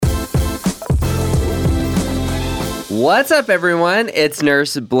What's up, everyone? It's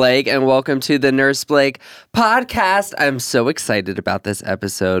Nurse Blake, and welcome to the Nurse Blake podcast. I'm so excited about this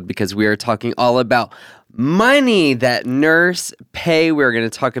episode because we are talking all about money that nurse pay. We're going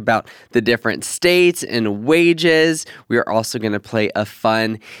to talk about the different states and wages. We are also going to play a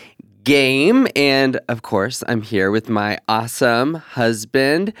fun game. And, of course, I'm here with my awesome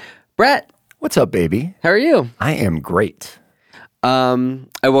husband, Brett. What's up, baby? How are you? I am great.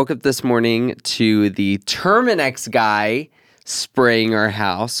 I woke up this morning to the Terminix guy spraying our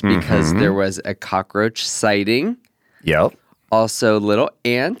house because there was a cockroach sighting. Yep. Also, little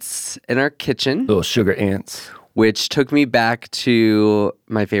ants in our kitchen. Little sugar ants. Which took me back to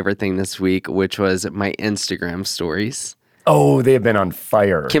my favorite thing this week, which was my Instagram stories. Oh, they have been on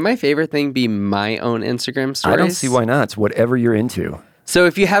fire. Can my favorite thing be my own Instagram stories? I don't see why not. It's whatever you're into. So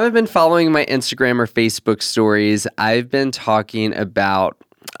if you haven't been following my Instagram or Facebook stories, I've been talking about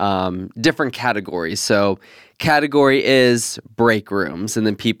different categories. So category is break rooms, and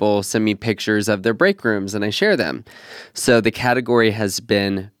then people send me pictures of their break rooms, and I share them. So the category has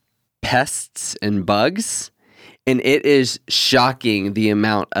been pests and bugs, and it is shocking the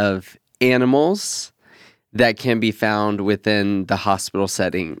amount of animals that can be found within the hospital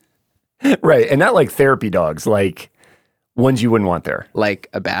setting. Right, and not like therapy dogs, like ones you wouldn't want there. Like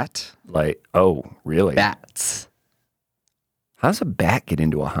a bat. Like, oh, really? Bats. How does a bat get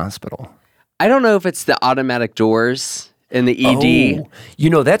into a hospital? I don't know if it's the automatic doors in the ED. Oh, you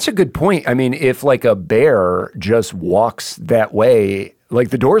know, that's a good point. I mean, if like a bear just walks that way, like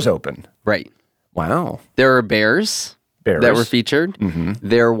the door's open. Right. Wow. There are bears that were featured. Mm-hmm.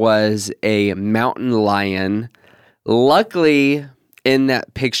 There was a mountain lion. Luckily, in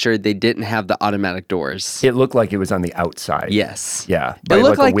that picture, they didn't have the automatic doors. It looked like it was on the outside. Yes. Yeah, by it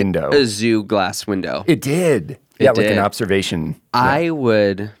looked like a window. A zoo glass window. It did. It yeah, did. like an observation. I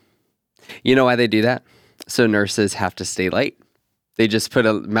would... You know why they do that? So nurses have to stay late. They just put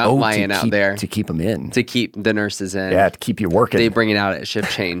a mountain lion out there. To keep them in. To keep the nurses in. Yeah, to keep you working. They bring it out at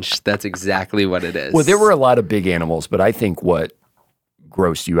shift change. That's exactly what it is. Well, there were a lot of big animals, but I think what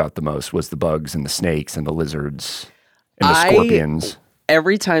grossed you out the most was the bugs and the snakes and the lizards and the scorpions.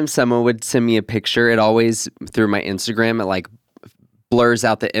 Every time someone would send me a picture, it always, through my Instagram, it like blurs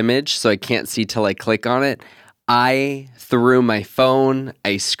out the image so I can't see till I click on it. I threw my phone,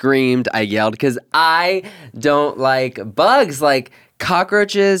 I screamed, I yelled because I don't like bugs. Like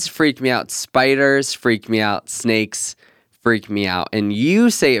cockroaches freak me out, spiders freak me out, snakes freak me out. And you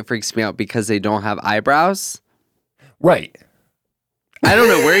say it freaks me out because they don't have eyebrows? Right. I don't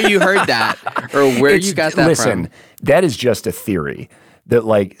know where you heard that or where you got that from. Listen, that is just a theory that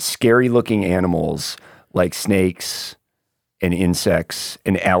like scary looking animals like snakes and insects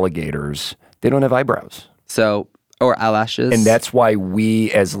and alligators, they don't have eyebrows. So, or eyelashes. And that's why we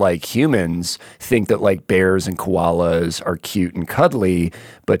as like humans think that like bears and koalas are cute and cuddly,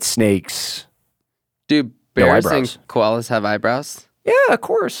 but snakes... Do bears no and koalas have eyebrows? Yeah, of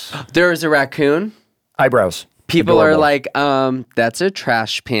course. There's a raccoon. Eyebrows. People Adorable. are like, that's a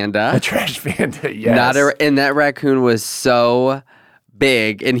trash panda. A trash panda, yes. And that raccoon was so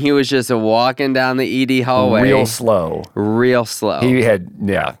big, and he was just walking down the ED hallway. Real slow. He had,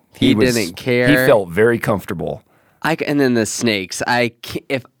 yeah. He didn't care. He felt very comfortable. And then the snakes.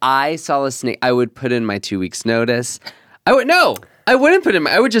 If I saw a snake, I would put in my 2 weeks notice. I wouldn't put in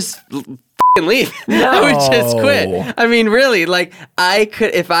I would just leave. No. I would just quit. I mean, really, like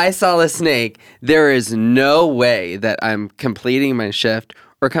if I saw a snake, there is no way that I'm completing my shift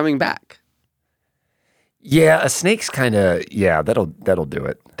or coming back. Yeah, a snake's kind of, that'll do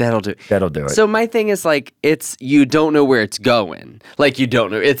it. That'll do it. So So my thing is like, you don't know where it's going. Like you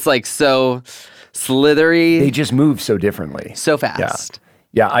don't know. It's like so slithery. they just move so differently. So fast.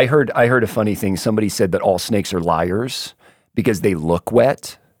 Yeah, I heard a funny thing. Somebody said that all snakes are liars because they look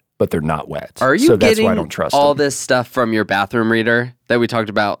wet, but they're not wet. Are you so that's getting why I don't trust all them. this stuff from your bathroom reader that we talked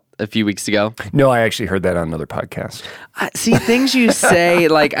about a few weeks ago? No, I actually heard that on another podcast. See, things you say,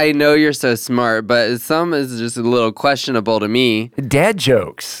 like, I know you're so smart, but some is just a little questionable to me. Dad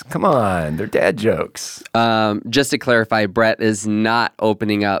jokes. Come on, they're dad jokes. Just to clarify, Brett is not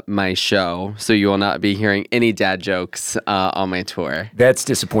opening up my show, so you will not be hearing any dad jokes on my tour. That's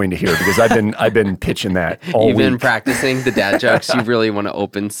disappointing to hear because I've been pitching that all You've week. been practicing the dad jokes you really want to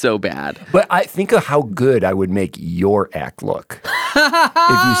open so bad. But I think of how good I would make your act look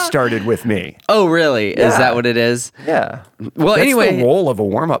if you started with me. Oh, really? Is that what it is? Yeah. Well, That's anyway, the role of a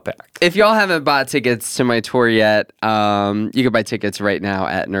warm-up act. if y'all haven't bought tickets to my tour yet, you can buy tickets right now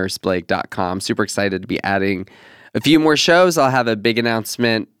at nurseblake.com. Super excited to be adding a few more shows. I'll have a big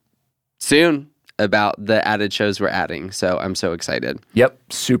announcement soon about the added shows we're adding. So I'm so excited. Yep,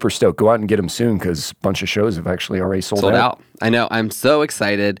 super stoked. Go out and get them soon because a bunch of shows have actually already sold out. I know. I'm so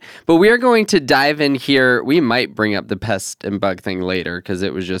excited. But we are going to dive in here. We might bring up the pest and bug thing later because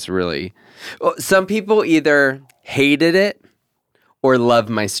it was just really... Well, some people either hated it or love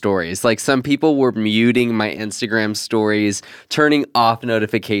my stories. Like some people were muting my Instagram stories, turning off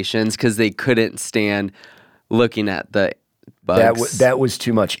notifications because they couldn't stand looking at the bugs. That was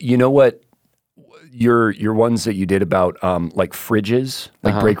too much. You know what? Your ones that you did about like fridges,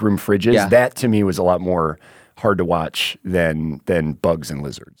 like break room fridges, that to me was a lot more hard to watch than bugs and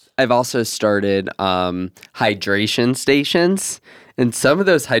lizards. I've also started hydration stations, and some of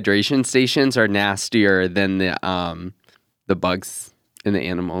those hydration stations are nastier than the bugs and the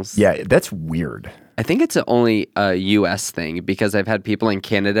animals. Yeah, that's weird. I think it's only a U.S. thing because I've had people in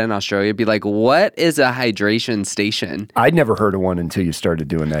Canada and Australia be like, what is a hydration station? I'd never heard of one until you started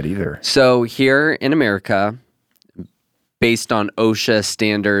doing that either. So here in America, based on OSHA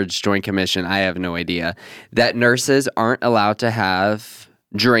standards, Joint Commission, I have no idea, that nurses aren't allowed to have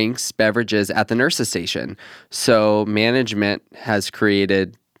drinks, beverages at the nurses station. So management has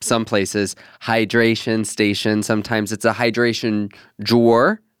created some places hydration stations. Sometimes it's a hydration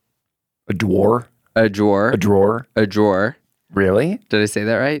drawer. A drawer? A drawer. A drawer? A drawer. Really? Did I say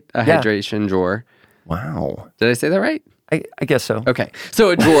that right? A hydration drawer. Wow. Did I say that right? I guess so. Okay.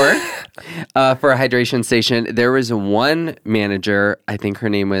 So a drawer for a hydration station. There was one manager, I think her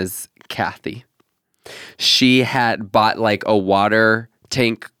name was Kathy. She had bought like a water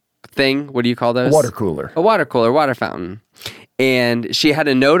tank thing. What do you call those? A water cooler. A water cooler, water fountain. And she had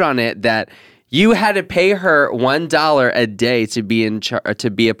a note on it that you had to pay her $1 a day to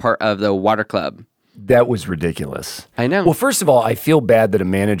be a part of the water club. That was ridiculous. I know. Well, first of all, I feel bad that a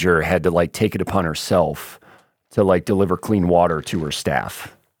manager had to like take it upon herself to like deliver clean water to her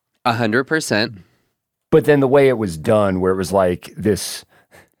staff. 100%. But then the way it was done, where it was like this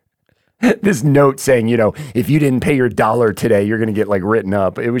note saying, you know, if you didn't pay your $1 today, you're going to get like written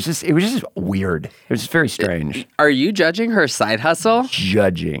up. It was just weird. It was just very strange. Are you judging her side hustle?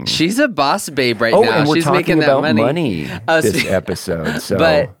 Judging. She's a boss babe now. And we're She's talking making about that money this episode. So.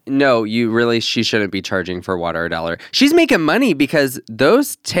 But no, she shouldn't be charging for water $1. She's making money because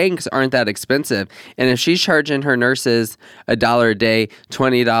those tanks aren't that expensive. And if she's charging her nurses $1 a day,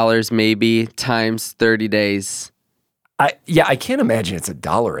 $20 maybe times 30 days. I can't imagine it's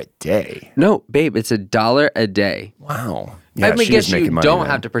 $1 a day. No, babe, it's $1 a day. Wow. Yeah, I guess you don't then.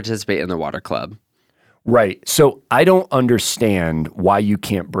 have to participate in the water club. Right. So I don't understand why you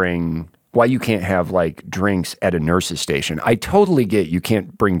can't have like drinks at a nurse's station. I totally get you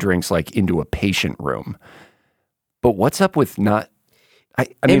can't bring drinks like into a patient room. But what's up with not... I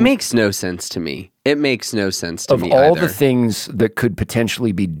mean, it makes no sense to me. It makes no sense to me Of all either. the things that could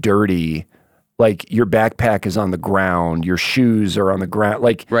potentially be dirty... Like your backpack is on the ground, your shoes are on the ground.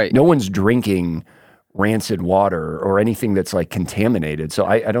 Like no one's drinking rancid water or anything that's like contaminated. So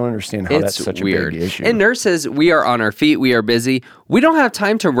I don't understand how that's such weird. a big issue. And nurses, we are on our feet. We are busy. We don't have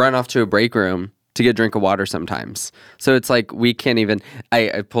time to run off to a break room to get a drink of water sometimes. So it's like we can't even...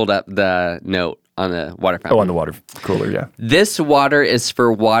 I pulled up the note on the water fountain. Oh, on the water cooler, yeah. This water is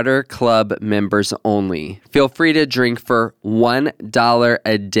for water club members only. Feel free to drink for $1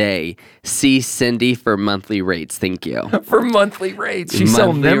 a day. See Cindy for monthly rates. Thank you. For monthly rates. She's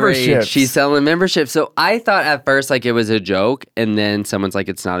selling memberships. She's selling memberships. So I thought at first like it was a joke, and then someone's like,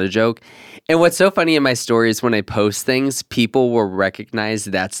 it's not a joke. And what's so funny in my stories when I post things, people will recognize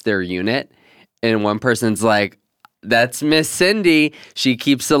that's their unit. And one person's like, that's Miss Cindy. She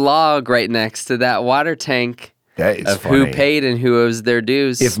keeps a log right next to that water tank that is of funny. who paid and who owes their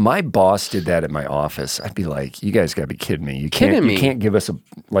dues. If my boss did that at my office, I'd be like, you guys got to be kidding me. You can't give us a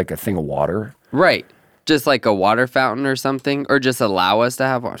thing of water. Right. Just like a water fountain or something, or just allow us to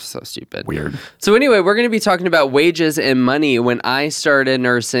have water. So stupid. Weird. So anyway, we're going to be talking about wages and money. When I started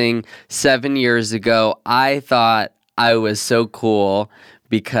nursing 7 years ago, I thought I was so cool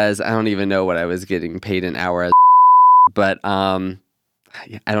because I don't even know what I was getting paid an hour as. But I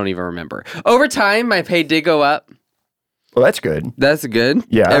don't even remember. Over time, my pay did go up. Well, that's good. That's good.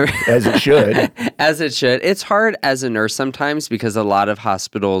 Yeah, as it should. As it should. It's hard as a nurse sometimes because a lot of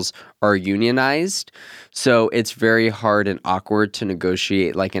hospitals are unionized. So it's very hard and awkward to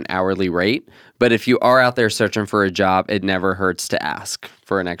negotiate like an hourly rate. But if you are out there searching for a job, it never hurts to ask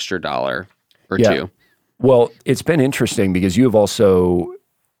for an extra $1 or two. Well, it's been interesting because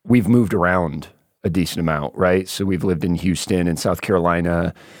we've moved around a decent amount, right? So we've lived in Houston and South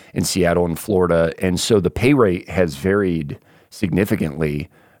Carolina and Seattle and Florida. And so the pay rate has varied significantly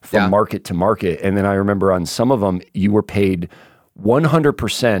from market to market. And then I remember on some of them, you were paid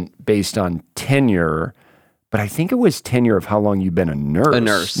 100% based on tenure, but I think it was tenure of how long you've been a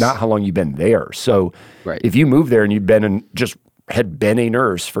nurse, not how long you've been there. So if you moved there and you'd been had been a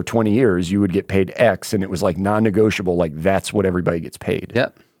nurse for 20 years, you would get paid X, and it was like non-negotiable. Like that's what everybody gets paid.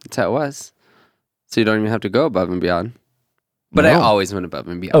 Yep, that's how it was. So you don't even have to go above and beyond. But I always went above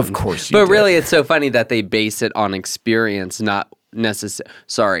and beyond. Of course you did. Really, it's so funny that they base it on experience, not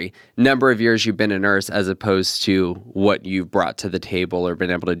number of years you've been a nurse as opposed to what you've brought to the table or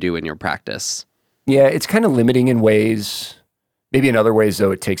been able to do in your practice. Yeah, it's kind of limiting in ways. Maybe in other ways,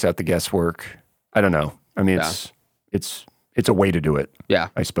 though, it takes out the guesswork. I don't know. I mean, it's a way to do it. Yeah,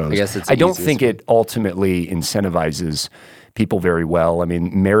 I suppose. I guess it's. I don't think it ultimately incentivizes people very well. I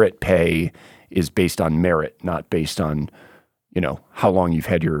mean, merit pay is based on merit, not based on how long you've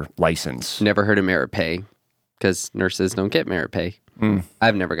had your license. Never heard of merit pay because nurses don't get merit pay.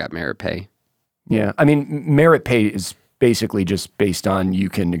 I've never got merit pay. Yeah, I mean, merit pay is basically just based on you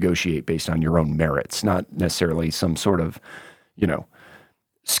can negotiate based on your own merits, not necessarily some sort of,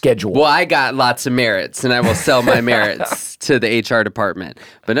 schedule. Well, I got lots of merits, and I will sell my merits to the HR department.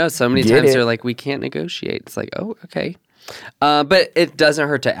 But no, so many times they're like, we can't negotiate. It's like, oh, okay. But it doesn't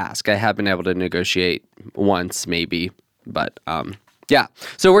hurt to ask. I have been able to negotiate once, maybe. But yeah.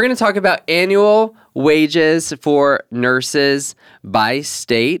 So we're going to talk about annual wages for nurses by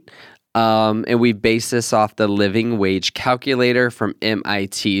state. And we base this off the living wage calculator from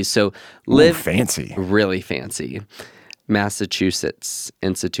MIT. So fancy. Really fancy. Massachusetts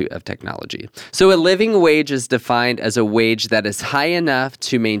Institute of Technology. So a living wage is defined as a wage that is high enough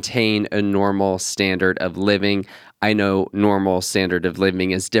to maintain a normal standard of living. I know normal standard of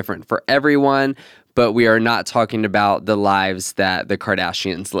living is different for everyone, but we are not talking about the lives that the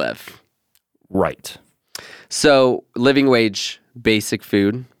Kardashians live. Right. So living wage, basic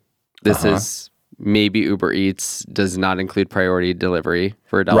food. This is maybe Uber Eats, does not include priority delivery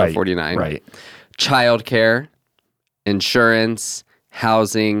for $1.49. Right. Childcare, insurance,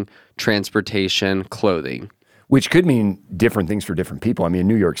 housing, transportation, clothing. Which could mean different things for different people. I mean, in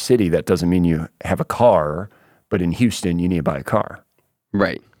New York City, that doesn't mean you have a car, but in Houston, you need to buy a car.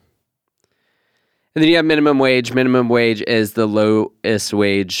 Right. And then you have minimum wage. Minimum wage is the lowest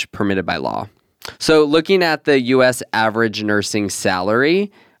wage permitted by law. So looking at the U.S. average nursing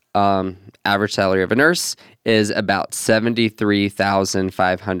salary, average salary of a nurse is about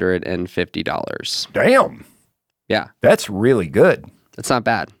 $73,550. Damn. Yeah. That's really good. That's not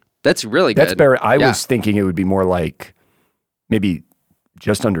bad. That's really good. That's better. I was thinking it would be more like maybe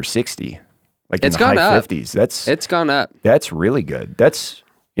just under 60, like in the high 50s. It's gone up. That's really good. That's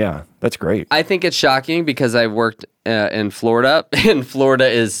great. I think it's shocking because I worked in Florida, and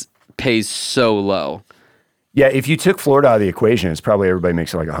Florida pays so low. Yeah, if you took Florida out of the equation, it's probably everybody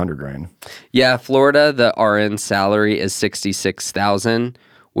makes it like $100,000. Yeah, Florida, the RN salary is $66,000,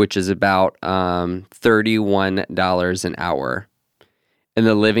 which is about $31 an hour. And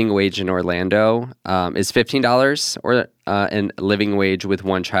the living wage in Orlando is $15, and living wage with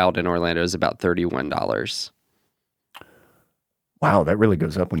one child in Orlando is about $31. Wow, that really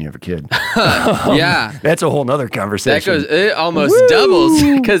goes up when you have a kid. Yeah. That's a whole nother conversation. It almost doubles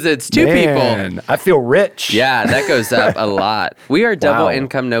because it's two people. I feel rich. Yeah, that goes up a lot. We are double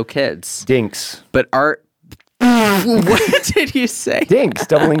income, no kids. Dinks. But what did you say? Dinks,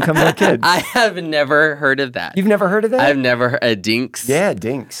 double income, no kids. I have never heard of that. You've never heard of that? I've never heard a dinks. Yeah,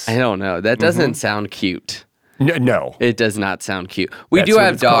 dinks. I don't know. That doesn't sound cute. No. It does not sound cute. We do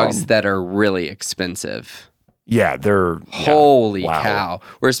have dogs that are really expensive. Yeah, they're... Holy cow.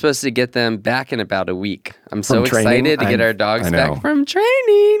 We're supposed to get them back in about a week. I'm so excited to get our dogs back from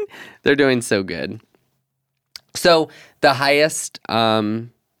training. They're doing so good. So the highest RN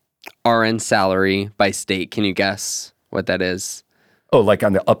salary by state, can you guess what that is? Oh, like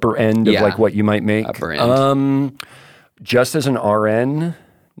on the upper end of like what you might make? Upper end. Just as an RN,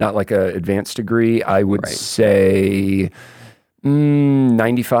 not like an advanced degree, I would say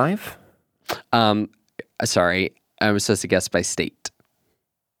 95? Sorry, I was supposed to guess by state.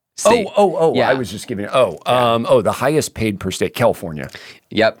 Oh! Yeah. I was just giving. The highest paid per state, California.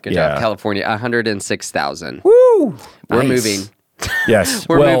 Yep, good job, California, $106,000. Woo! We're moving. Yes,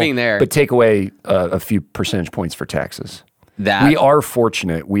 we're moving there. But take away a few percentage points for taxes. We are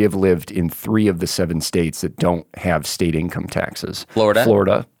fortunate. We have lived in 3 of the 7 states that don't have state income taxes.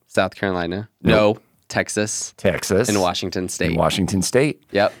 Florida, South Carolina. No. Texas, and Washington State.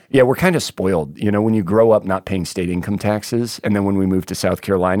 Yep. Yeah, we're kind of spoiled. You know, when you grow up not paying state income taxes, and then when we moved to South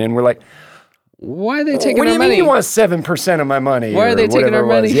Carolina, and we're like, why are they taking our money? What do you mean you want 7% of my money? Why are they taking our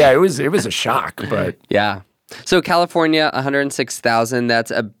money? Yeah, it was a shock, but yeah. So California, 106,000.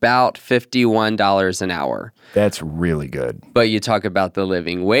 That's about $51 an hour. That's really good. But you talk about the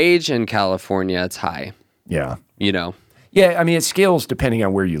living wage in California, it's high. Yeah. You know. Yeah, I mean, it scales depending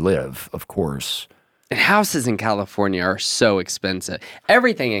on where you live, of course. And houses in California are so expensive.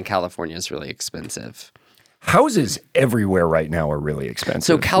 Everything in California is really expensive. Houses everywhere right now are really expensive.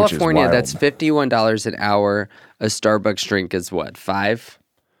 So California, which that's is wild. $51 an hour. A Starbucks drink is what, $5?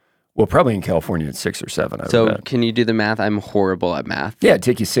 Well, probably in California it's 6 or 7. I So would bet. can you do the math? I'm horrible at math. Yeah, it'd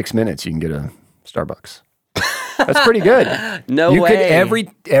take you 6 minutes. You can get a Starbucks. That's pretty good. No you way.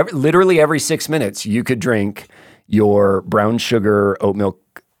 Could literally every 6 minutes, you could drink your brown sugar oat milk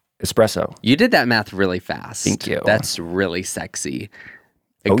espresso. You did that math really fast. Thank you. That's really sexy.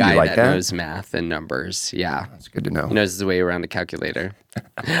 A Oh, you guy like that? knows math and numbers. Yeah. That's good to know. He knows his way around a calculator.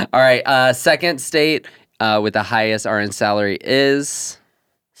 All right. Second state with the highest RN salary is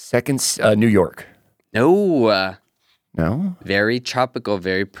Second, New York. no. No? Very tropical,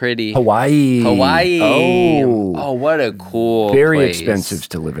 very pretty. Hawaii. Hawaii. Oh, Oh, what a cool very place. expensive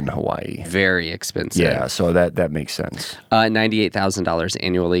to live in Hawaii. Very expensive. Yeah, so that makes sense. $98,000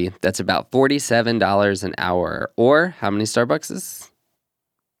 annually. That's about $47 an hour. Or how many Starbucks?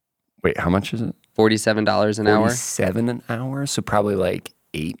 Wait, how much is it? $47 an hour. 47 an hour, so probably like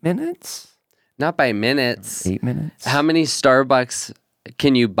 8 minutes? Not by minutes. 8 minutes? How many Starbucks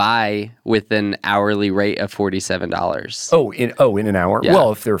can you buy with an hourly rate of $47? In an hour? Yeah.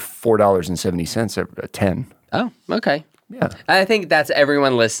 Well, if they're $4.70 at 10. Oh, okay. Yeah. I think that's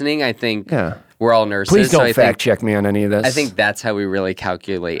everyone listening. I think Yeah. we're all nurses. Please don't so fact check me on any of this. I think that's how we really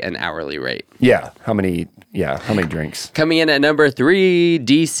calculate an hourly rate. Yeah. How many drinks? Coming in at number 3,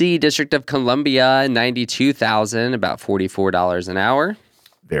 DC, District of Columbia, $92,000, about $44 an hour.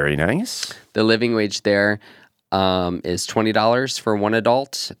 Very nice. The living wage there is $20 for one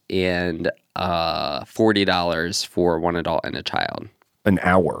adult and $40 for one adult and a child. An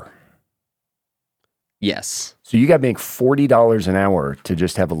hour. Yes, So you got to make $40 an hour to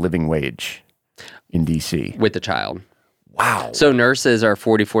just have a living wage in DC. with the child. Wow. So nurses are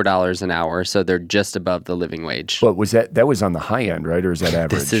 $44 an hour, so they're just above the living wage. But was that was on the high end, right? Or is that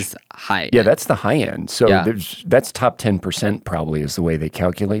average? This is high. Yeah, that's the high end. So Yeah. that's top 10% probably is the way they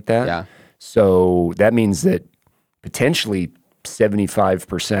calculate that. Yeah. So that means that potentially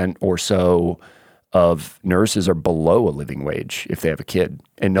 75% or so of nurses are below a living wage if they have a kid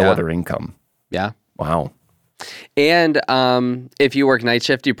and no Yeah. other income. Yeah. Wow. And if you work night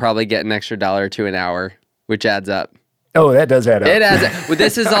shift, you probably get an extra $1 or $2 an hour, which adds up. Oh, that does add up. It adds up. Well,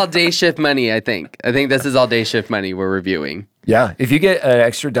 this is all day shift money, I think. I think this is all day shift money we're reviewing. Yeah. If you get an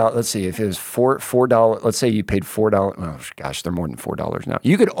extra dollar, let's see, if it was $4, let's say you paid $4. Oh, gosh, they're more than $4 now.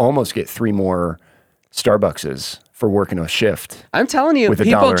 You could almost get 3 more Starbuckses for working a shift. I'm telling you, With $1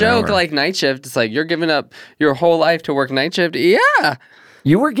 people an joke hour. like night shift. It's like you're giving up your whole life to work night shift. Yeah.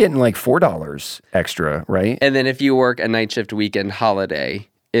 You were getting like $4 extra, right? And then if you work a night shift weekend holiday,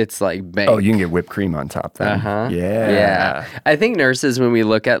 it's like bang. Oh, you can get whipped cream on top then. Uh-huh. Yeah. Yeah. I think nurses, when we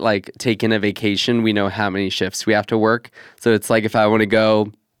look at like taking a vacation, we know how many shifts we have to work. So it's like if I want to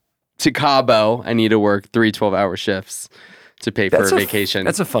go to Cabo, I need to work 3 12-hour shifts to pay for a vacation.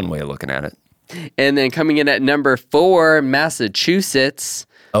 That's a fun way of looking at it. And then coming in at number 4, Massachusetts.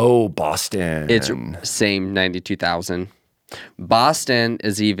 Oh, Boston. It's same 92,000. Boston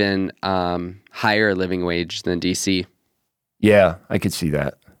is even higher living wage than DC. Yeah, I could see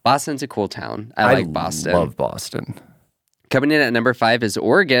that. Boston's a cool town. I like Boston. Love Boston. Coming in at number 5 is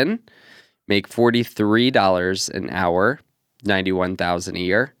Oregon. Make $43 an hour, $91,000 a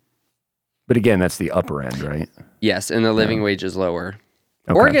year. But again, that's the upper end, right? Yes, and the living wage is lower.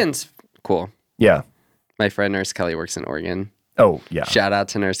 Okay. Oregon's cool. Yeah. My friend Nurse Kelly works in Oregon. Oh, yeah. Shout out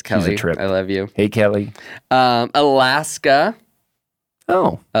to Nurse Kelly. a trip. I love you. Hey, Kelly. Alaska.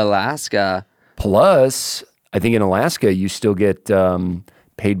 Oh. Alaska. Plus, I think in Alaska, you still get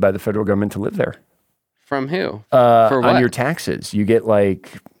paid by the federal government to live there. From who? For what? On your taxes. You get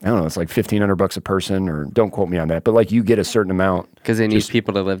like, I don't know, it's like $1,500 a person, or don't quote me on that, but like you get a certain amount. Because they need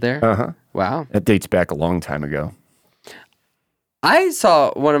people to live there? Uh-huh. Wow. That dates back a long time ago. I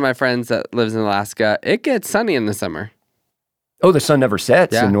saw one of my friends that lives in Alaska. It gets sunny in the summer. Oh, the sun never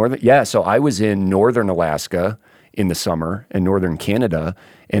sets Yeah. in northern. Yeah, so I was in northern Alaska in the summer and northern Canada,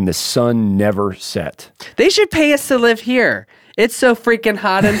 and the sun never set. They should pay us to live here. It's so freaking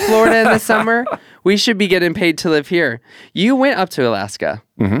hot in Florida in the summer. We should be getting paid to live here. You went up to Alaska.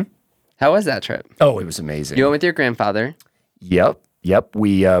 Mm-hmm. How was that trip? Oh, it was amazing. You went with your grandfather. Yep.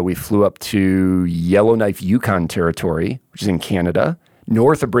 We flew up to Yellowknife, Yukon Territory, which is in Canada,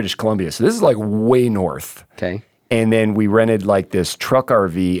 north of British Columbia. So this is like way north. Okay. And then we rented like this truck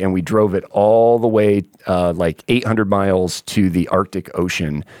RV and we drove it all the way like 800 miles to the Arctic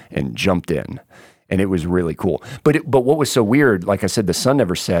Ocean and jumped in. And it was really cool. But what was so weird, like I said, the sun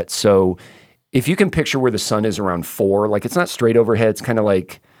never set. So if you can picture where the sun is around 4, like it's not straight overhead. It's kind of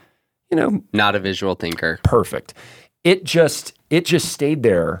like, Not a visual thinker. perfect. It just stayed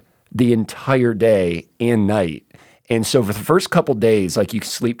there the entire day and night. And so for the first couple days, like you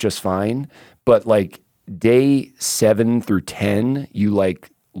sleep just fine. But like day 7 through 10, you like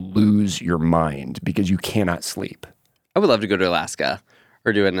lose your mind because you cannot sleep. I would love to go to Alaska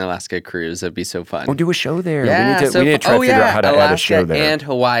or do an Alaska cruise. That'd be so fun. Or do a show there. Yeah, we need to try to figure out how to add a show Alaska there. and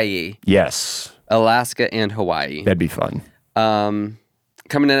Hawaii. Yes, Alaska and Hawaii. that'd be fun.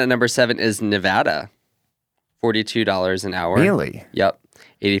 Coming in at number 7 is Nevada. $42 an hour. Really? Yep.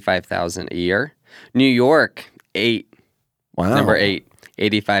 $85,000 a year. New York, 8. Wow. Number 8,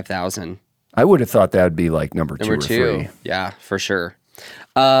 $85,000. I would have thought that would be like number 2 Number or 2. 3. Yeah, for sure.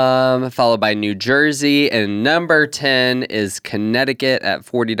 Followed by New Jersey, and number 10 is Connecticut at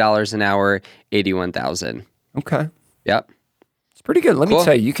 $40 an hour, $81,000. Okay. Yep. It's pretty good. Let me Cool.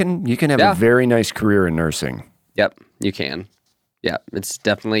 tell you, you can have Yeah. a very nice career in nursing. Yep, you can. Yeah, it's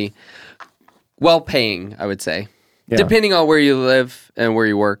definitely well paying, I would say. Yeah. Depending on where you live and where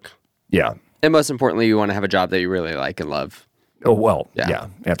you work. Yeah. And most importantly, you want to have a job that you really like and love. Oh, well, yeah,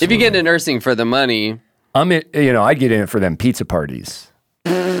 absolutely. If you get into nursing for the money, I'd get in it for them pizza parties.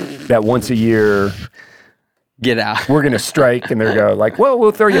 That once a year, get out. we're going to strike, and they're go like, well,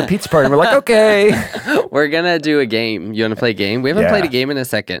 we'll throw you a pizza party. And we're like, okay. We're going to do a game. You want to play a game? We haven't Yeah. played a game in a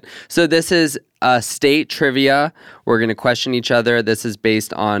second. So this is state trivia. We're going to question each other. This is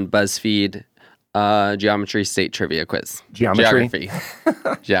based on BuzzFeed Geometry State Trivia Quiz. Geometry?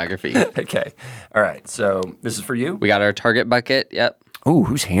 Geography. Okay. All right. So this is for you? We got our target bucket. Yep. Oh,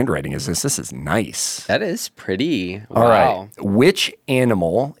 whose handwriting is this? This is nice. That is pretty. All Wow. right. Which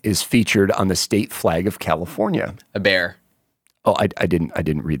animal is featured on the state flag of California? A bear. Oh, I didn't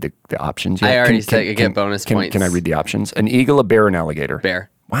read the options yet. I already said you get bonus points. Can I read the options? An eagle, a bear, an alligator. Bear.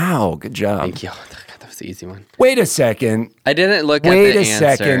 Wow, good job. Thank you. God, that was the easy one. Wait a second. I didn't look at Wait the a answer.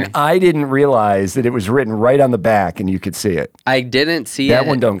 second. I didn't realize that it was written right on the back and you could see it. I didn't see it. That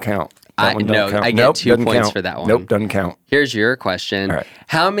one don't count. That one don't no, count. I get Nope, 2 doesn't points count. for that one. Nope, doesn't count. Here's your question. All right.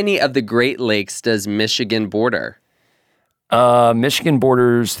 How many of the Great Lakes does Michigan border? Michigan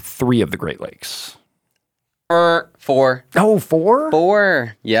borders 3 of the Great Lakes. 4. Oh, 4?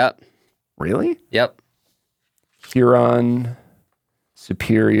 4. Yep. Really? Yep. Huron,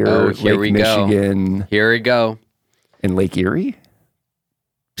 Superior, Oh, here Lake we go. Michigan, Here we go. and Lake Erie?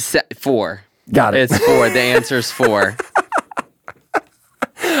 4. Got it. It's 4. The answer's 4.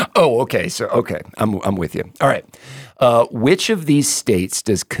 Oh, okay. So, okay, I'm with you. All right. Which of these states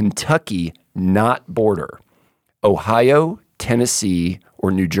does Kentucky not border? Ohio, Tennessee,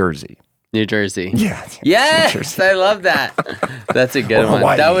 or New Jersey? New Jersey. Yeah. Yes, New Jersey. I love that. That's a good Or one.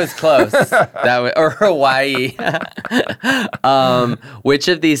 Hawaii. That was close. Or Hawaii. Which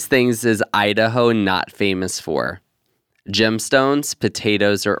of these things is Idaho not famous for? Gemstones,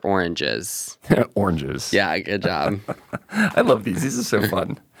 potatoes, or oranges? Oranges. Yeah, good job. I love these. These are so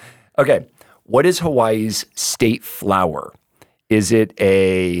fun. Okay. What is Hawaii's state flower? Is it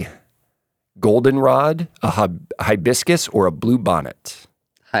a goldenrod, a hibiscus, or a bluebonnet?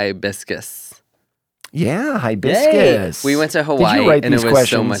 Hibiscus. Yeah, hibiscus. We went to Did Hawaii you write and it these was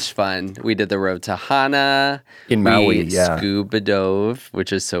questions? so much fun. We did the road to Hana. In Maui, We yeah. scuba dove,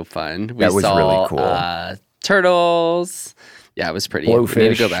 which is so fun. We That was saw, really cool. Turtles. Yeah, it was pretty. We Blowfish, need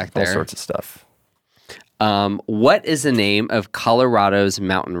to go back all there. sorts of stuff. What is the name of Colorado's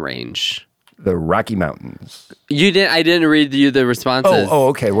mountain range? The Rocky Mountains. You didn't. I didn't read you the responses. Oh,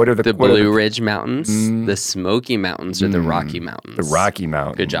 okay. What are the The what are Blue Ridge Mountains, the Smoky Mountains, or the Rocky Mountains? The Rocky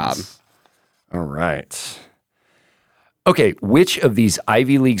Mountains. Good job. All right. Okay, which of these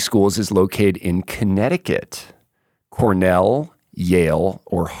Ivy League schools is located in Connecticut? Cornell, Yale,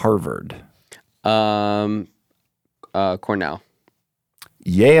 or Harvard? Cornell.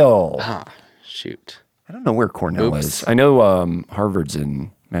 Yale. Ah, shoot. I don't know where Cornell Oops. is. I know Harvard's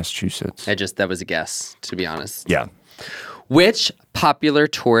in Massachusetts. That was a guess, to be honest. Yeah. Which popular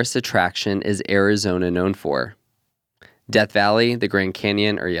tourist attraction is Arizona known for? Death Valley, the Grand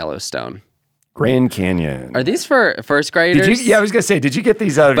Canyon, or Yellowstone? Grand Canyon. Are these for first graders? Did you? Yeah, I was gonna say. Did you get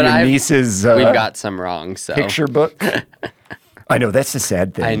these out of But your I've- niece's We've got some wrong, so. picture book? I know that's the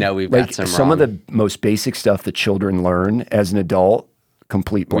sad thing. I know, we've got some Some of wrong. the most basic stuff that children learn as an adult.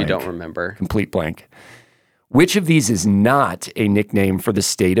 Complete We blank. don't remember. Complete blank. Which of these is not a nickname for the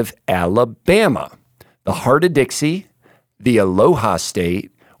state of Alabama? The Heart of Dixie, the Aloha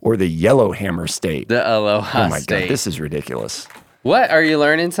State, or the Yellowhammer State? The Aloha Oh my State. God, this is ridiculous. What? Are you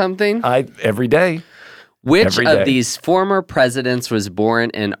learning something? Every day. Which every of day. these former presidents was born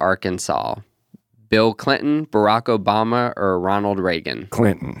in Arkansas? Bill Clinton, Barack Obama, or Ronald Reagan?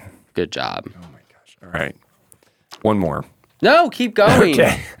 Clinton. Good job. Oh my gosh. All right. One more. No, keep going.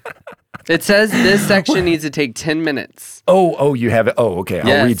 Okay. It says this section needs to take 10 minutes. Oh, you have it. Oh, okay. I'll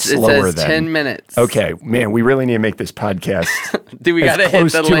Yes, read it slower says then. 10 minutes. Okay, man, we really need to make this podcast Dude, we got to as hit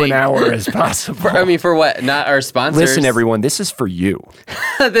close the to link. an hour as possible. For what? Not our sponsors. Listen, everyone, this is for you.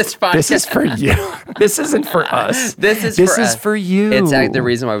 This podcast. This is for you. This isn't for us. This is for you. It's the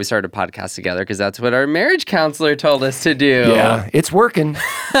reason why we started a podcast together, because that's what our marriage counselor told us to do. Yeah, it's working.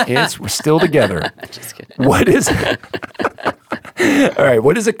 We're still together. Just kidding. What is All right,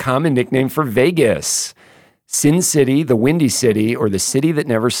 what is a common nickname for Vegas? Sin City, the Windy City, or the city that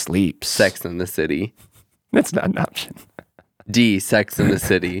never sleeps? Sex in the City. That's not an option. D, Sex in the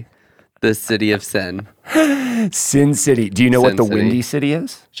City. The city of sin. Sin City. Do you know what Sin the City. Windy City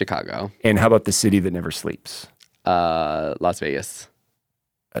is? Chicago. And how about the city that never sleeps? Las Vegas.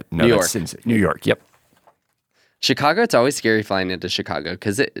 No, New that's York. Sin City. New York, yep. Chicago, it's always scary flying into Chicago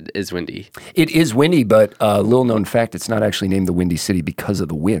because it is windy. It is windy, but little known fact, it's not actually named the Windy City because of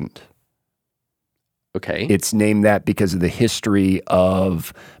the wind. Okay. It's named that because of the history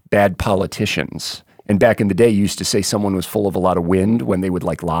of bad politicians. And back in the day, you used to say someone was full of a lot of wind when they would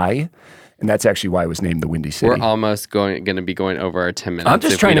lie. And that's actually why it was named the Windy City. We're almost going to be going over our 10 minutes. I'm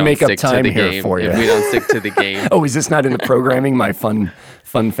just if trying we to don't make up stick to time the here game. for you. If we don't stick to the game. Oh, is this not in the programming? My fun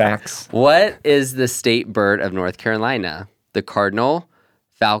facts. What is the state bird of North Carolina? The cardinal,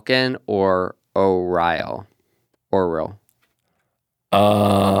 falcon, or oriole? Oriole.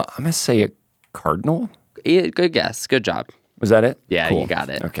 I'm gonna say a cardinal. Yeah, good guess. Good job. Was that it? Yeah, Cool. you got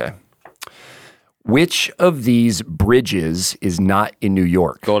it. Okay. Which of these bridges is not in New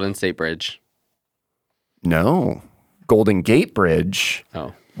York? Golden State Bridge. No. Golden Gate Bridge,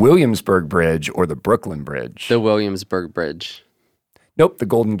 Oh. Williamsburg Bridge, or the Brooklyn Bridge? The Williamsburg Bridge. Nope, the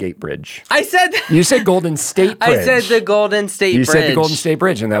Golden Gate Bridge. I said You said Golden State Bridge. I said the Golden State You Bridge. said the Golden State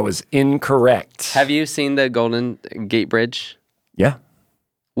Bridge, and that was incorrect. Have you seen the Golden Gate Bridge? Yeah.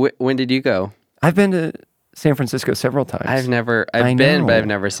 When did you go? I've been to San Francisco several times. I've I been, know. but I've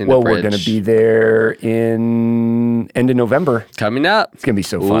never seen Well, the bridge. we're going to be there in end of November. Coming up. It's going to be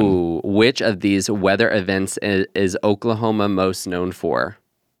so fun. Ooh, which of these weather events is Oklahoma most known for?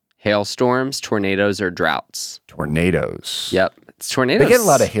 Hailstorms, tornadoes, or droughts? Tornadoes. Yep. It's tornadoes. They get a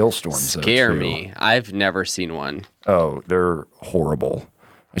lot of hailstorms, though, Scare too. me. I've never seen one. Oh, they're horrible.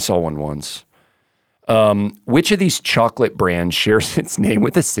 I saw one once. Which of these chocolate brands shares its name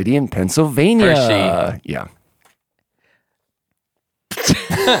with a city in Pennsylvania? Hershey. Yeah.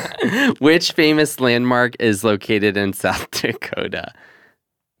 Which famous landmark is located in South Dakota?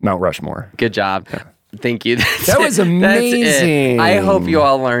 Mount Rushmore. Good job. Thank you. That was amazing. I hope you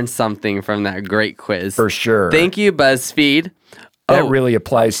all learned something from that great quiz. For sure. Thank you, BuzzFeed. That really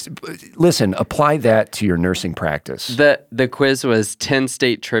applies. Listen, apply that to your nursing practice. The quiz was 10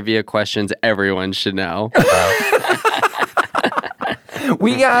 state trivia questions everyone should know.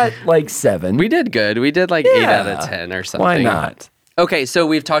 We got like 7. We did good. We did like 8 out of Yeah. 10 or something. Why not? Okay, so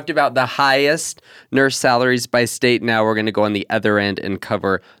we've talked about the highest nurse salaries by state. Now we're going to go on the other end and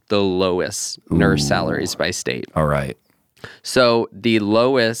cover the lowest nurse salaries by state. All right. So the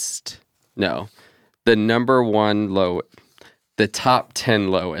number one low, the top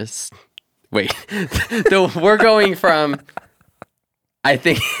 10 lowest. Wait, we're going from, I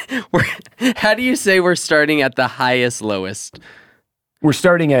think, how do you say we're starting at the highest lowest? We're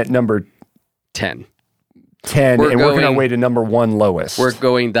starting at number 10. 10, We're and working our going- way to number 1 lowest. We're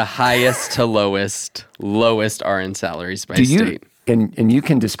going the highest to lowest RN salaries by Do you, state. and you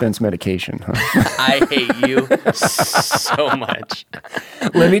can dispense medication, huh? I hate you so much.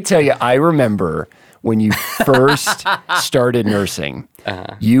 Let me tell you, I remember when you first started nursing,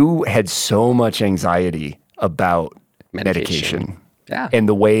 you had so much anxiety about medication. Yeah. And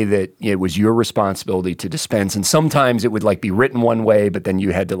the way that it was your responsibility to dispense. And sometimes it would like be written one way, but then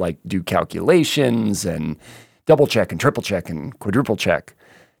you had to like do calculations and double check and triple check and quadruple check.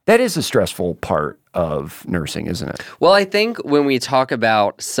 That is a stressful part of nursing, isn't it? Well, I think when we talk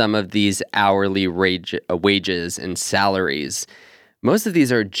about some of these hourly wages and salaries, most of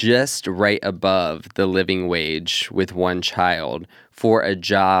these are just right above the living wage with one child for a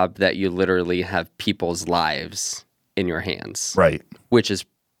job that you literally have people's lives in your hands. Right. Which is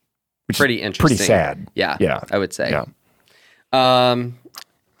pretty interesting. Pretty sad. Yeah. Yeah. I would say. Yeah.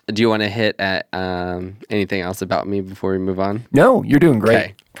 Do you want to hit at anything else about me before we move on? No, you're doing great.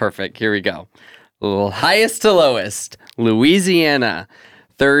 Okay, perfect. Here we go. Highest to lowest. Louisiana,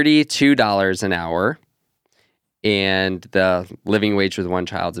 $32 an hour. And the living wage with one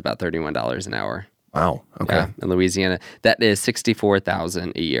child is about $31 an hour. Wow. Okay. Yeah, in Louisiana. That is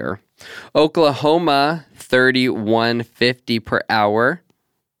 $64,000 a year. Oklahoma, $31.50 per hour,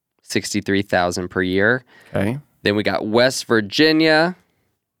 $63,000 per year. Okay. Then we got West Virginia,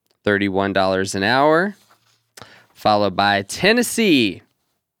 $31 an hour, followed by Tennessee.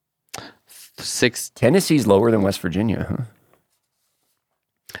 Tennessee's lower than West Virginia,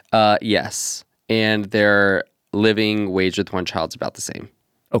 huh? Yes. And their living wage with one child is about the same.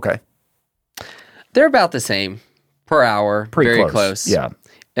 Okay. They're about the same per hour. Pretty very close. close.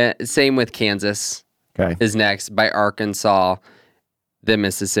 Yeah. Same with Kansas. Okay. Is next by Arkansas, then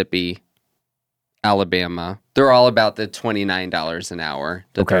Mississippi, Alabama. They're all about the $29 an hour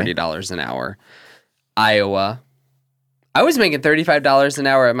to $30 an hour. Iowa. I was making $35 an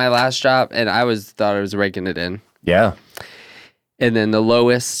hour at my last job, and thought I was raking it in. Yeah. And then the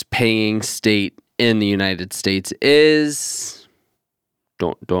lowest paying state in the United States is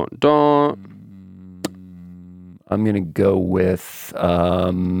I'm going to go with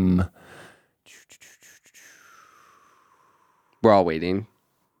we're all waiting.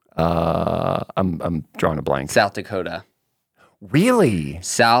 I'm drawing a blank. South Dakota. Really?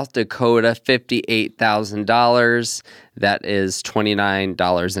 South Dakota, $58,000. That is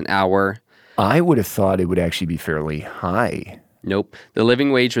 $29 an hour. I would have thought it would actually be fairly high. Nope. The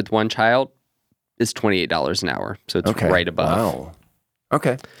living wage with one child is $28 an hour. So it's right above. Wow.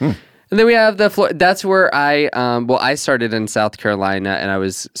 Okay. And then we have that's where I started in South Carolina, and I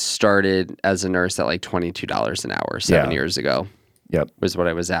was started as a nurse at like $22 an hour 7 years ago. Yep. Was what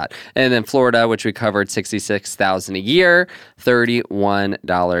I was at. And then Florida, which we covered, $66,000 a year,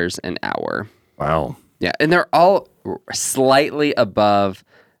 $31 an hour. Wow. Yeah. And they're all slightly above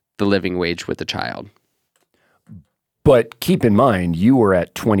the living wage with a child. But keep in mind, you were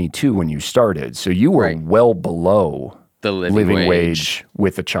at 22 when you started, so you were well below the living wage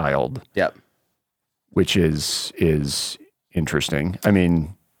with a child. Yep. Which is interesting. I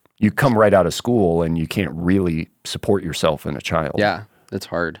mean, you come right out of school and you can't really support yourself and a child. Yeah, that's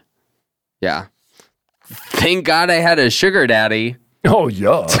hard. Yeah. Thank God I had a sugar daddy. Oh,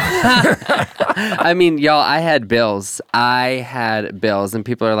 yeah. I mean, y'all, I had bills. And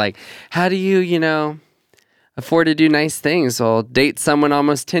people are like, how do you, afford to do nice things? Well, date someone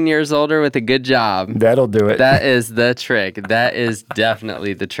almost 10 years older with a good job. That'll do it. That is the trick. That is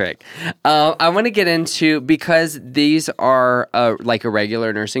definitely the trick. I want to get into, because these are like a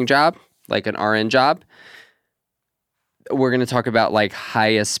regular nursing job, like an RN job, we're going to talk about like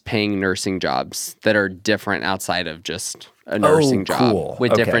highest paying nursing jobs that are different outside of just a nursing job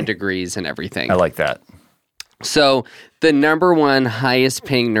with different degrees and everything. I like that. So the number one highest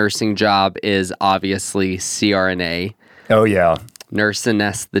paying nursing job is obviously CRNA. Oh, yeah. Nurse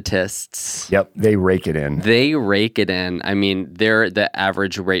anesthetists. Yep, they rake it in. I mean, the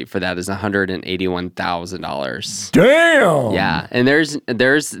average rate for that is $181,000. Damn. Yeah, and there's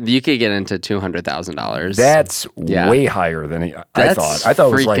you could get into $200,000. That's way higher than I thought. I thought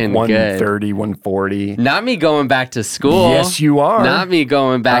it was like 130, 140. Not me going back to school. Yes, you are. Not me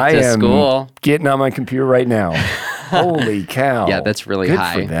going back to school. Getting on my computer right now. Holy cow. Yeah, that's really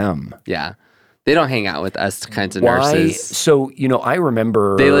high. Good for them. Yeah. They don't hang out with us kinds of nurses. So, I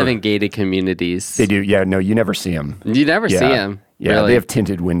remember... They live in gated communities. They do. Yeah, no, you never see them. You never see them. Yeah, really. They have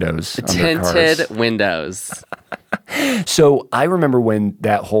tinted windows on their cars. Tinted windows. So, I remember when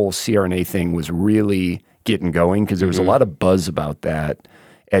that whole CRNA thing was really getting going, because there was a lot of buzz about that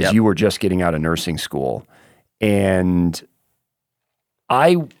as you were just getting out of nursing school. And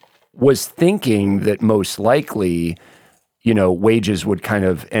I was thinking that most likely... wages would kind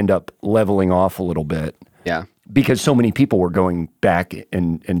of end up leveling off a little bit. Yeah. Because so many people were going back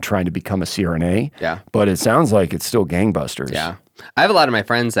and trying to become a CRNA. Yeah. But it sounds like it's still gangbusters. Yeah. I have a lot of my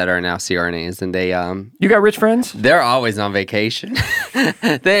friends that are now CRNAs, and they... You got rich friends? They're always on vacation.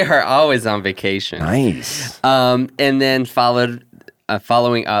 They are always on vacation. Nice. And then following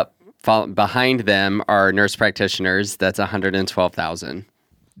up, behind them are nurse practitioners. That's $112,000.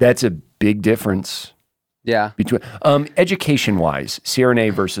 That's a big difference. Yeah. Between education-wise,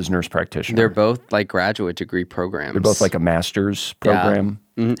 CRNA versus nurse practitioner. They're both like graduate degree programs. They're both like a master's program.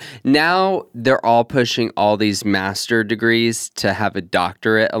 Yeah. Mm-hmm. Now they're all pushing all these master degrees to have a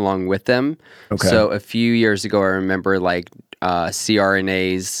doctorate along with them. Okay. So a few years ago, I remember like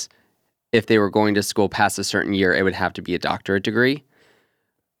CRNAs, if they were going to school past a certain year, it would have to be a doctorate degree.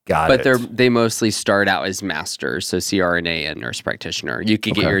 But they mostly start out as masters, so CRNA and nurse practitioner. You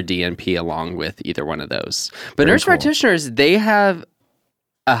could get your DNP along with either one of those. But nurse practitioners, they have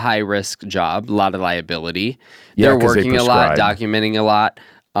a high risk job, a lot of liability. Yeah, They're 'cause they working a lot, prescribe. documenting a lot.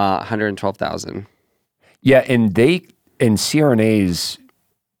 112,000. Yeah, and CRNAs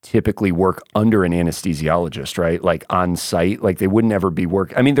typically work under an anesthesiologist, right? Like on site, like they wouldn't ever be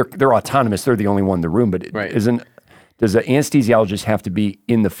I mean, they're autonomous. They're the only one in the room, but Right. does the anesthesiologist have to be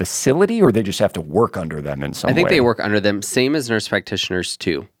in the facility, or they just have to work under them in some way? I think they work under them, same as nurse practitioners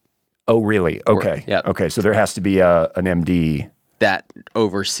too. Oh, really? Okay. yeah. Okay. So there has to be an MD That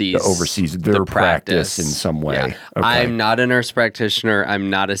oversees their the practice in some way. Yeah. Okay. I'm not a nurse practitioner. I'm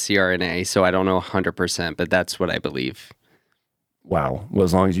not a CRNA, so I don't know 100%, but that's what I believe. Wow. Well,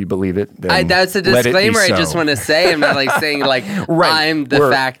 as long as you believe it, then That's a let it be disclaimer I so. just want to say. I'm not like saying like Right. I'm the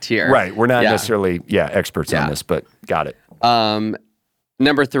fact here. Right. We're not Yeah. necessarily experts on Yeah. this, but got it.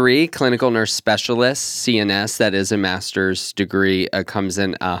 Number 3, clinical nurse specialist, CNS. That is a master's degree. Comes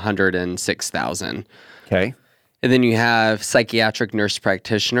in 106,000. Okay. And then you have psychiatric nurse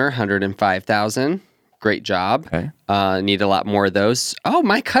practitioner, 105,000. Great job. Okay. Need a lot more of those. Oh,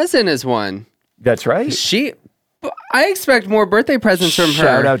 my cousin is one. That's right. I expect more birthday presents from her.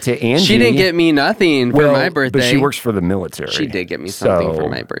 Shout out to Angie. She didn't get me nothing for my birthday. But she works for the military. She did get me something for So,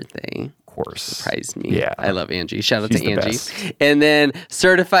 my birthday. Of course. Surprised me. Yeah. I love Angie. Shout out She's to the Angie. best. And then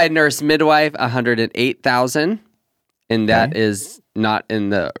certified nurse midwife, 108,000. And that is not in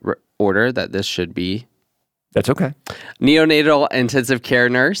the order that this should be. That's okay. Neonatal intensive care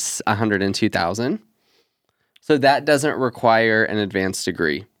nurse, 102,000. So that doesn't require an advanced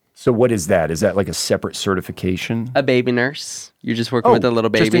degree. So what is that? Is that like a separate certification? A baby nurse. You're just working with the little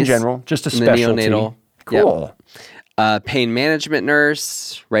babies. Just in general, just a in the specialty. neonatal. Cool. Pain management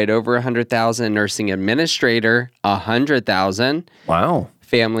nurse, right over 100,000. Nursing administrator, 100,000. Wow.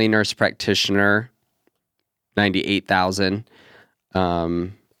 Family nurse practitioner, 98,000.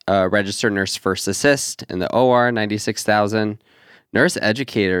 Registered nurse first assist in the OR, 96,000. Nurse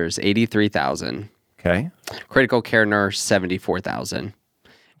educators, 83,000. Okay. Critical care nurse, 74,000.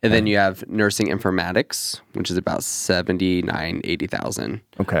 And then you have nursing informatics, which is about 80,000.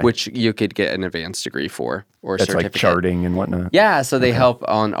 Okay. Which you could get an advanced degree for or a That's certificate. like charting and whatnot. Yeah, so they help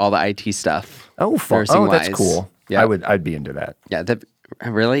on all the IT stuff. Oh, fun. Oh, nursing-wise. that's cool. Yeah. I'd be into that. Yeah,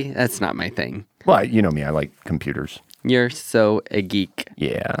 really? That's not my thing. Well, you know me. I like computers. You're so a geek.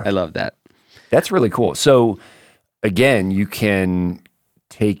 Yeah. I love that. That's really cool. So, again, you can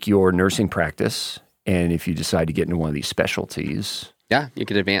take your nursing practice, and if you decide to get into one of these specialties, Yeah, you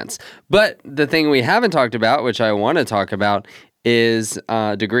could advance. But the thing we haven't talked about, which I want to talk about, is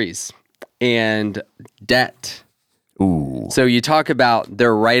degrees and debt. ooh, So you talk about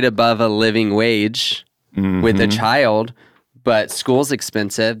they're right above a living wage with a child, but school's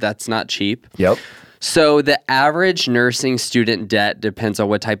expensive. That's not cheap. yep. So the average nursing student debt depends on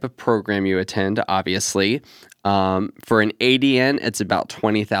what type of program you attend, obviously. For an ADN, it's about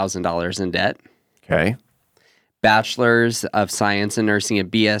 $20,000 in debt. Okay. Bachelor's of Science in Nursing at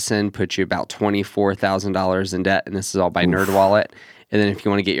BSN puts you about $24,000 in debt, and this is all by NerdWallet. And then if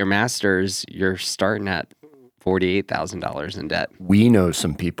you want to get your master's, you're starting at $48,000 in debt We know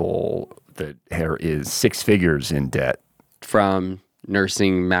some people that is 6 figures in debt from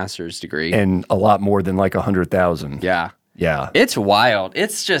nursing master's degree. and a lot more than like 100,000. Yeah. Yeah. It's wild.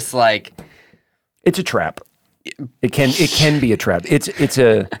 It's just like, It's a trap. It can be a trap. It's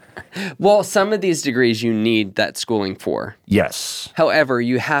a well, some of these degrees you need that schooling for. yes. However,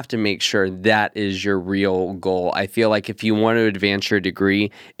 you have to make sure that is your real goal. I feel like if you want to advance your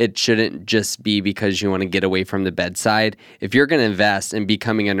degree, it shouldn't just be because you want to get away from the bedside. If you're going to invest in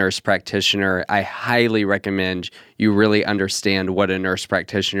becoming a nurse practitioner, I highly recommend you really understand what a nurse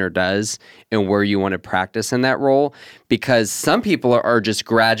practitioner does and where you want to practice in that role. Because some people are just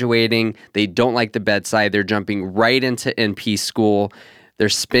graduating, they don't like the bedside, they're jumping right into NP school. They're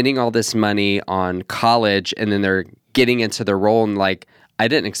spending all this money on college, and then they're getting into the role and like, I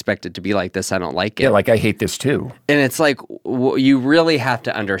didn't expect it to be like this. I don't like it. Yeah, like I hate this too. And it's like, you really have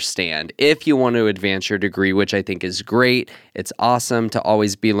to understand if you want to advance your degree, which I think is great. It's awesome to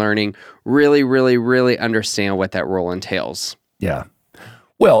always be learning. Really, really, really understand what that role entails. Yeah.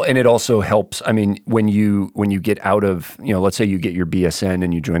 Well, and it also helps. I mean, when you get out of, let's say you get your BSN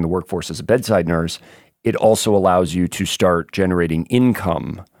and you join the workforce as a bedside nurse, it also allows you to start generating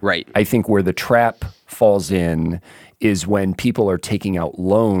income. Right. I think where the trap falls in is when people are taking out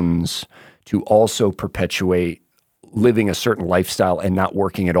loans to also perpetuate living a certain lifestyle and not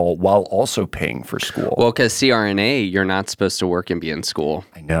working at all while also paying for school. Well, because CRNA, you're not supposed to work and be in school.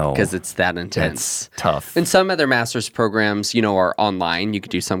 I know. Because it's that intense. That's tough. And some other master's programs, are online. You could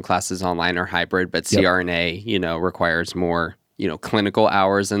do some classes online or hybrid, but CRNA, requires more, clinical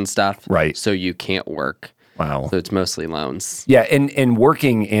hours and stuff. Right. So you can't work. Wow. So it's mostly loans. Yeah, and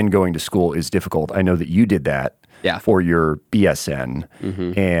working and going to school is difficult. I know that you did that for your BSN,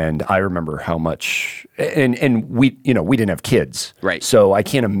 and I remember how much. And we didn't have kids, right? So I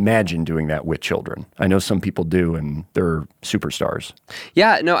can't imagine doing that with children. I know some people do, and they're superstars.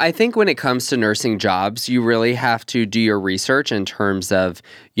 Yeah, no, I think when it comes to nursing jobs, you really have to do your research in terms of,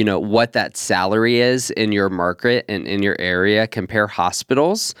 what that salary is in your market and in your area. Compare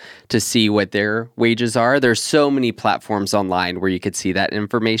hospitals to see what their wages are. There's so many platforms online where you could see that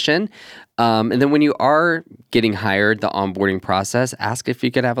information. And then when you are getting hired, the onboarding process, ask if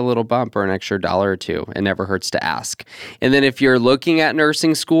you could have a little bump or an extra $1 or $2. It never hurts to ask. And then if you're looking at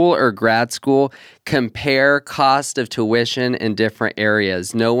nursing school or grad school, compare cost of tuition in different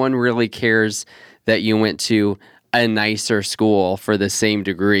areas. No one really cares that you went to a nicer school for the same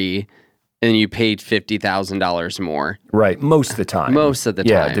degree and you paid $50,000 more. Right, most of the time. Most of the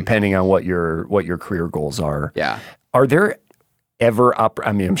time. Yeah, depending on what your career goals are. Yeah. Are there ever,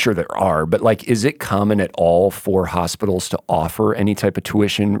 I'm sure there are, but is it common at all for hospitals to offer any type of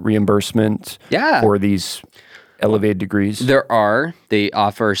tuition reimbursement for these elevated degrees? They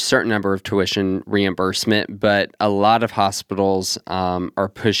offer a certain number of tuition reimbursement, but a lot of hospitals are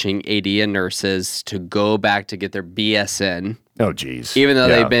pushing AD and nurses to go back to get their BSN. Oh, geez. Even though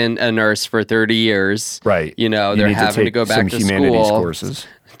they've been a nurse for 30 years. Right. They're having to go back to humanities school. Courses.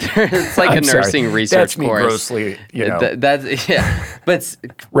 It's like a nursing research That's me course. Grossly, but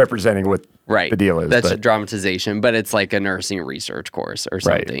representing what the deal is. That's a dramatization, but it's like a nursing research course or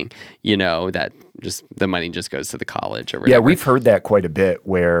something. Right. That just the money just goes to the college or whatever. Yeah, we've heard that quite a bit.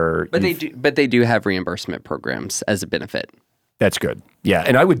 But they do have reimbursement programs as a benefit. That's good. Yeah,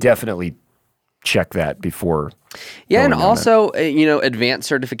 and I would definitely check that before. Yeah, and also advanced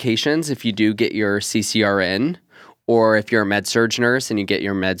certifications. If you do get your CCRN. Or if you're a med-surg nurse and you get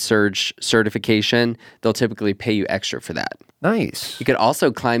your med-surg certification, they'll typically pay you extra for that. Nice. You could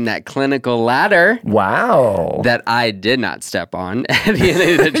also climb that clinical ladder. Wow. That I did not step on at the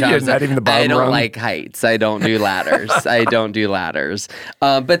end of the job. Not even the bottom I don't rung? like heights. I don't do ladders.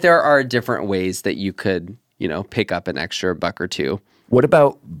 But there are different ways that you could, pick up an extra $1 or $2. What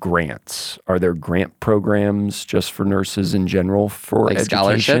about grants? Are there grant programs just for nurses in general for education?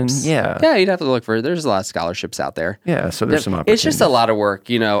 Scholarships? Yeah, you'd have to look for. There's a lot of scholarships out there. Yeah, so there's some opportunities. It's just a lot of work,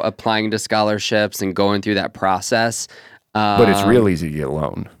 applying to scholarships and going through that process. But it's real easy to get a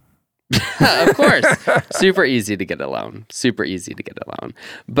loan. Of course. Super easy to get a loan.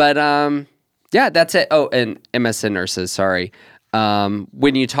 But that's it. Oh, and MSN nurses, sorry.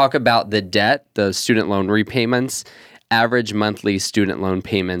 When you talk about the debt, the student loan repayments, average monthly student loan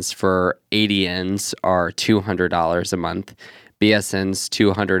payments for ADNs are $200 a month, BSNs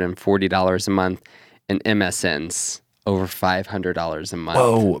 $240 a month, and MSNs over $500 a month.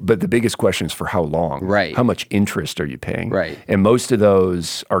 Oh, but the biggest question is for how long? Right. How much interest are you paying? Right. And most of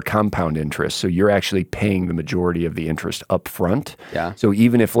those are compound interest, so you're actually paying the majority of the interest up front. Yeah. So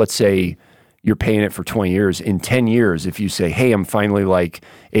even if, let's say, you're paying it for 20 years, in 10 years, if you say, hey, I'm finally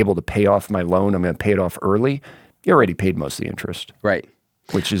able to pay off my loan, I'm going to pay it off early, you already paid most of the interest. Right.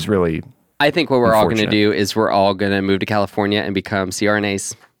 Which is really I think what we're all going to do is we're all going to move to California and become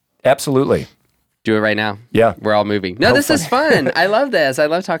CRNAs. Absolutely. Do it right now. Yeah. We're all moving. No, This is fun. I love this. I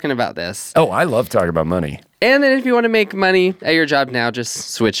love talking about this. Oh, I love talking about money. And then if you want to make money at your job now,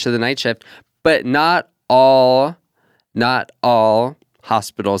 just switch to the night shift. But not all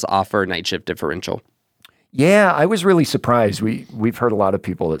hospitals offer night shift differential. Yeah, I was really surprised. We've heard a lot of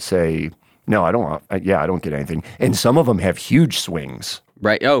people that say, no, I don't get anything. And some of them have huge swings.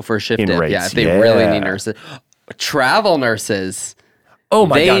 Right. Oh, for shift diff. rates. Yeah, if they really need nurses. Travel nurses. Oh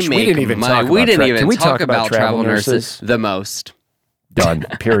my gosh, we didn't even talk about travel nurses the most. Done.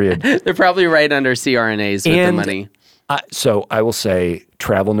 Period. They're probably right under CRNAs with the money. So I will say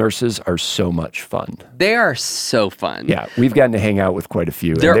travel nurses are so much fun. They are so fun. Yeah, we've gotten to hang out with quite a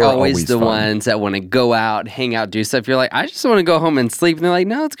few. They're always the ones that want to go out, hang out, do stuff. You're like, I just want to go home and sleep. And they're like,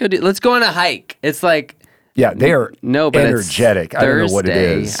 no, let's go on a hike. It's like, yeah, they are energetic. I don't know what it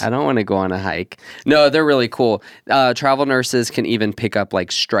is. I don't want to go on a hike. No, they're really cool. Travel nurses can even pick up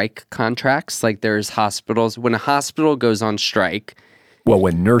strike contracts. Like there's hospitals. When a hospital goes on strike. Well,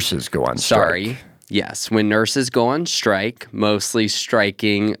 when nurses go on strike. Yes, when nurses go on strike, mostly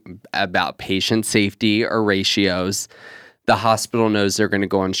striking about patient safety or ratios, the hospital knows they're going to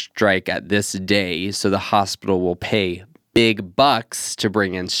go on strike at this day, so the hospital will pay big bucks to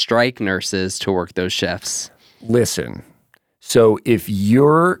bring in strike nurses to work those shifts. Listen, so if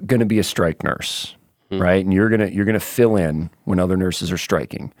you're going to be a strike nurse, right, and you're gonna fill in when other nurses are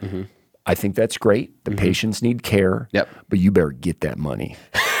striking, I think that's great. The patients need care, but you better get that money.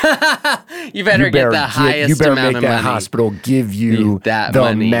 You better get the highest You better amount make of that money. hospital give you That the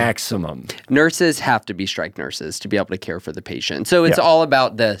money. maximum. Nurses have to be strike nurses to be able to care for the patient. So it's all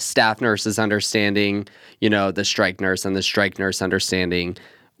about the staff nurses understanding, the strike nurse, and the strike nurse understanding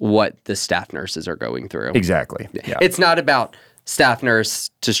what the staff nurses are going through. Exactly. Yeah. It's not about staff nurse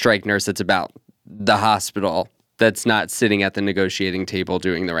to strike nurse. It's about the hospital that's not sitting at the negotiating table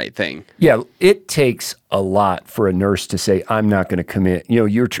doing the right thing. Yeah, it takes a lot for a nurse to say, "I'm not going to commit."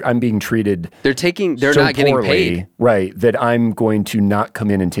 I'm being treated. They're so not getting poorly, paid. right? That I'm going to not come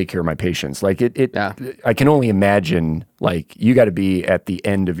in and take care of my patients. Like I can only imagine. Like you got to be at the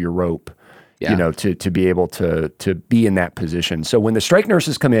end of your rope, to be able to be in that position. So when the strike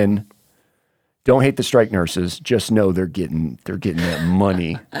nurses come in. Don't hate the strike nurses. Just know they're getting that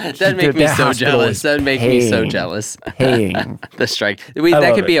money. That'd make me so jealous. That'd make me so jealous. Paying the strike.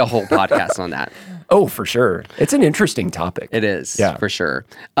 That could be a whole podcast on that. Oh, for sure. It's an interesting topic. It is, for sure.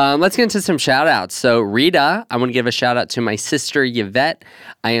 Let's get into some shout outs. So Rita, I want to give a shout out to my sister Yvette.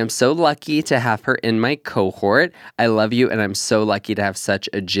 I am so lucky to have her in my cohort. I love you, and I'm so lucky to have such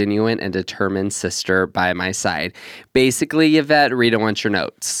a genuine and determined sister by my side. Basically, Yvette, Rita wants your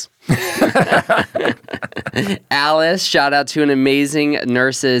notes. Alice, shout out to an amazing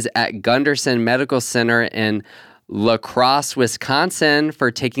nurses at Gunderson Medical Center in La Crosse, Wisconsin,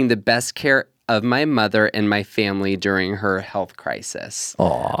 for taking the best care of my mother and my family during her health crisis.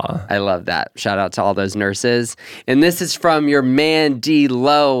 Aw. I love that. Shout out to all those nurses. And this is from your man, D.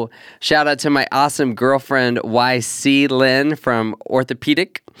 Lowe. Shout out to my awesome girlfriend, YC Lynn from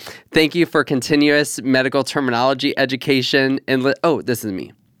Orthopedic. Thank you for continuous medical terminology education. And this is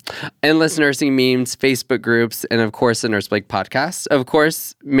me. Endless nursing memes, Facebook groups, and of course the Nurse Blake podcast. Of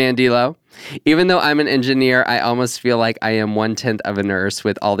course, Mandilo. Even though I'm an engineer, I almost feel like I am 1/10 of a nurse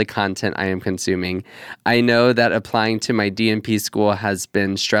with all the content I am consuming. I know that applying to my DNP school has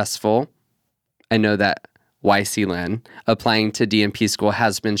been stressful. I know that YC Lynn, applying to DNP school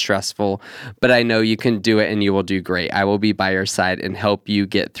has been stressful, but I know you can do it and you will do great. I will be by your side and help you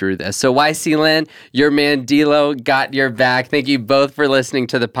get through this. So YC Lynn, your man D-Lo got your back. Thank you both for listening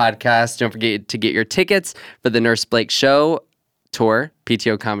to the podcast. Don't forget to get your tickets for the Nurse Blake Show tour,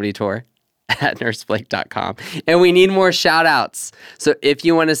 PTO Comedy Tour, at nurseblake.com. And we need more shout outs. So if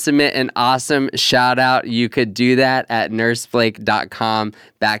you want to submit an awesome shout out, you could do that at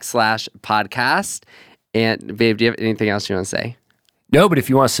nurseblake.com/podcast. And babe, do you have anything else you want to say? No, but if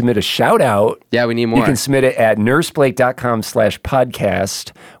you want to submit a shout out, we need more. You can submit it at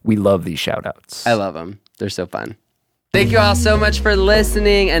nurseblake.com/podcast. We love these shout outs. I love them. They're so fun. Thank you all so much for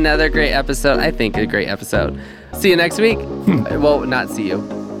listening. Another great episode. I think a great episode. See you next week. Well, not see you.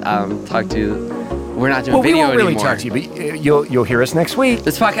 Talk to you. We're not doing video anymore. We won't really talk to you, but you'll hear us next week.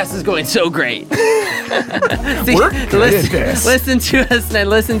 This podcast is going so great. See, we're good at this. Listen to us and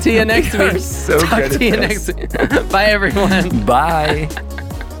listen to you next week. So Talk good to you next week. Bye, everyone. Bye.